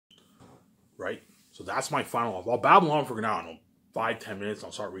right? So that's my final offer. I'll babble on for now, I don't know, 5-10 minutes, and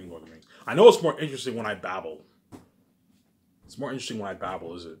I'll start reading Lord of the Rings. I know it's more interesting when I babble. It's more interesting when I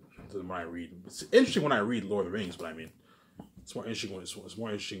babble, is it, than when I read. It's interesting when I read Lord of the Rings, but I mean, it's more interesting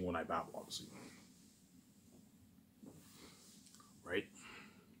when I babble, obviously. Right?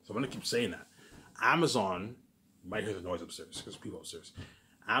 So I'm gonna keep saying that. Amazon, you might hear the noise upstairs because people upstairs.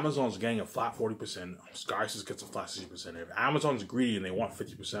 Amazon's getting a flat 40%. Skysys gets a flat 60%. If Amazon's greedy and they want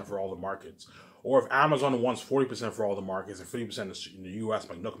 50% for all the markets, or if Amazon wants 40% for all the markets and 50% in the U.S.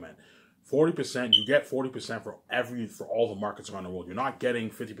 like Nookman, 40%, you get 40% for all the markets around the world. You're not getting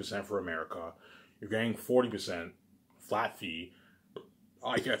 50% for America. You're getting 40% flat fee.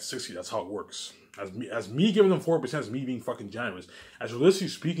 I get 60. That's how it works. As me giving them 4% is me being fucking generous. As realistically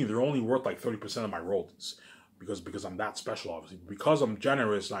speaking, they're only worth like 30% of my royalties. Because I'm that special, obviously. Because I'm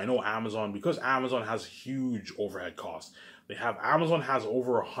generous, and I know Amazon, because Amazon has huge overhead costs. Amazon has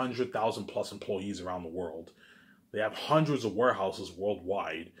over 100,000 plus employees around the world. They have hundreds of warehouses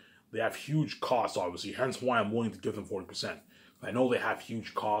worldwide. They have huge costs, obviously. Hence why I'm willing to give them 40%. I know they have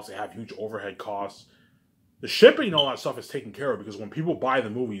huge costs. They have huge overhead costs. The shipping and all that stuff is taken care of because when people buy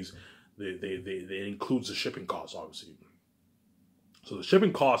the movies, it includes the shipping costs, obviously. So the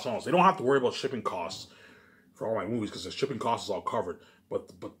shipping costs, they don't have to worry about shipping costs for all my movies because the shipping cost is all covered.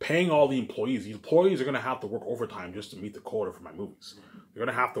 But paying all the employees are going to have to work overtime just to meet the quota for my movies. They're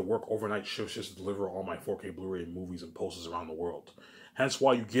going to have to work overnight shifts just to deliver all my 4K Blu-ray movies and posters around the world. Hence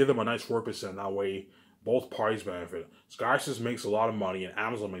why you give them a nice 4%. That way, both parties benefit. Skysys makes a lot of money and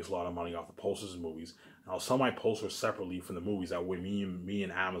Amazon makes a lot of money off the posters and movies. And I'll sell my posters separately from the movies. That way, me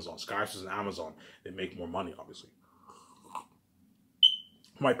and Amazon, Skysys and Amazon, they make more money, obviously.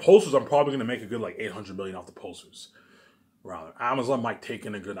 My posters, I'm probably going to make a good like $800 million off the posters. Around Amazon might take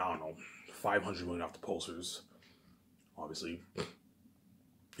in a good, I don't know, $500 million off the posters, obviously.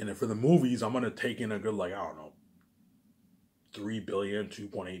 And then for the movies, I'm going to take in a good like, I don't know, $3 billion,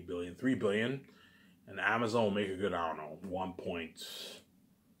 $2.8 billion, $3 billion. And Amazon will make a good, I don't know,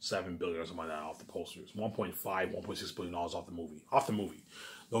 $1.7 billion or something like that off the posters. $1.6 billion off the movie.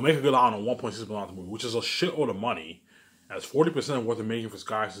 They'll make a good, I don't know, $1.6 billion off the movie, which is a shitload of money. As 40% of what they're making for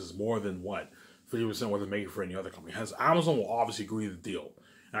Skysys is more than what 50% of what they're making for any other company. Hence, Amazon will obviously agree to the deal.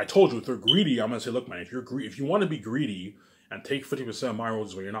 And I told you, if they're greedy, I'm gonna say, look, man, if you want to be greedy and take 50% of my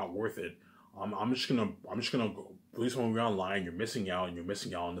royalties when you're not worth it, I'm just gonna release one movie online. You're missing out, and you're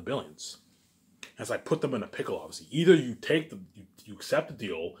missing out on the billions. As I put them in a pickle, obviously, either you accept the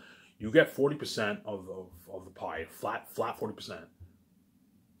deal, you get 40% of the pie, flat 40%.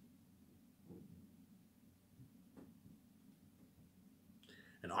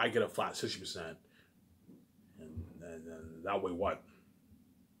 And I get a flat 60%. And that way what?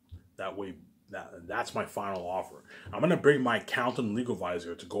 That's my final offer. I'm going to bring my accountant and legal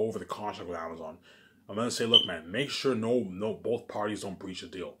advisor to go over the contract with Amazon. I'm going to say, look, man, make sure both parties don't breach the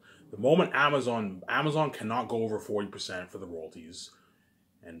deal. The moment Amazon cannot go over 40% for the royalties,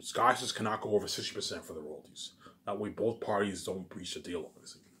 and Skysys cannot go over 60% for the royalties. That way both parties don't breach the deal,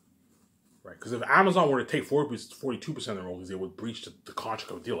 obviously. Right, because if Amazon were to take 42% of the royalties, they would breach the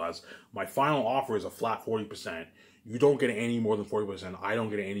contract of the deal. As my final offer is a flat 40%. You don't get any more than 40%. I don't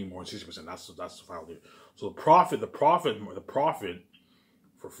get any more than 60%. That's the final deal. So the profit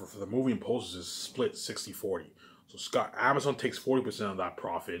for the movie and posters is split 60-40. So Amazon takes 40% of that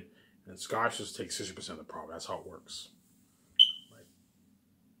profit, and Skysys takes 60% of the profit. That's how it works. Right.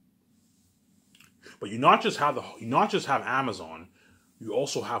 But you not just have Amazon. You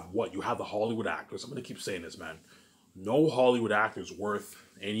also have what? You have the Hollywood actors. I'm going to keep saying this, man. No Hollywood actor is worth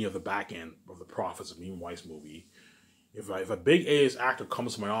any of the back end of the profits of me and Wife's movie. If a big A-list actor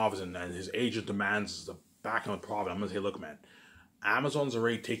comes to my office and his agent demands the back end of the profit, I'm going to say, look, man, Amazon's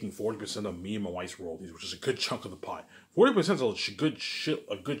already taking 40% of me and my wife's royalties, which is a good chunk of the pie. 40% is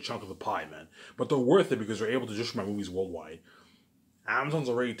a good chunk of the pie, man. But they're worth it because they're able to distribute my movies worldwide. Amazon's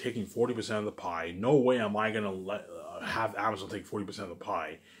already taking 40% of the pie. No way am I going to have Amazon take 40% of the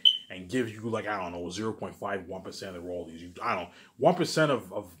pie and give you, like, I don't know, 0.51% of the royalties. I don't know,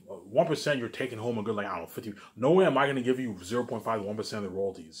 1% you're taking home a good, like, I don't know, 50. No way am I going to give you 0.51% of the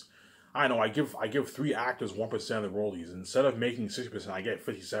royalties. I know, I give 3 actors 1% of the royalties. Instead of making 60%, I get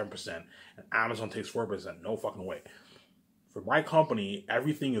 57%, and Amazon takes 4%. No fucking way. For my company,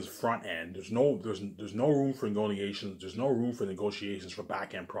 everything is front end. There's no room for negotiations. There's no room for negotiations for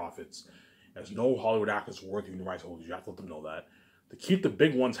back end profits. There's no Hollywood actors worth human rights holders. You have to let them know that. To keep the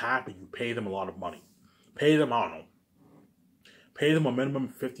big ones happy, you pay them a lot of money. Pay them, I don't know. Pay them a minimum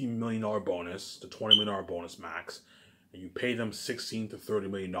 $50 million bonus to $20 million bonus max. And you pay them $16 to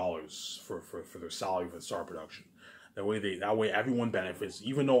 $30 million for their salary for the star production. That way everyone benefits.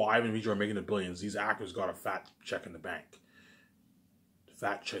 Even though Ivan and Vijay are making the billions, these actors got a fat check in the bank.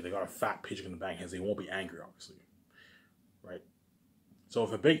 Fat check. They got a fat paycheck in the bank, hence they won't be angry, obviously, right? So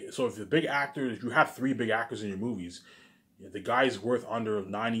if the big actors, if you have 3 big actors in your movies, if the guy's worth under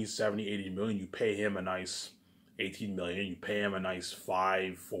 90, 70, 80 million, you pay him a nice 18 million. You pay him a nice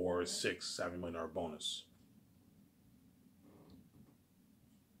 5, 4, 6, $7 million bonus.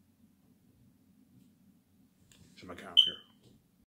 Should my count here?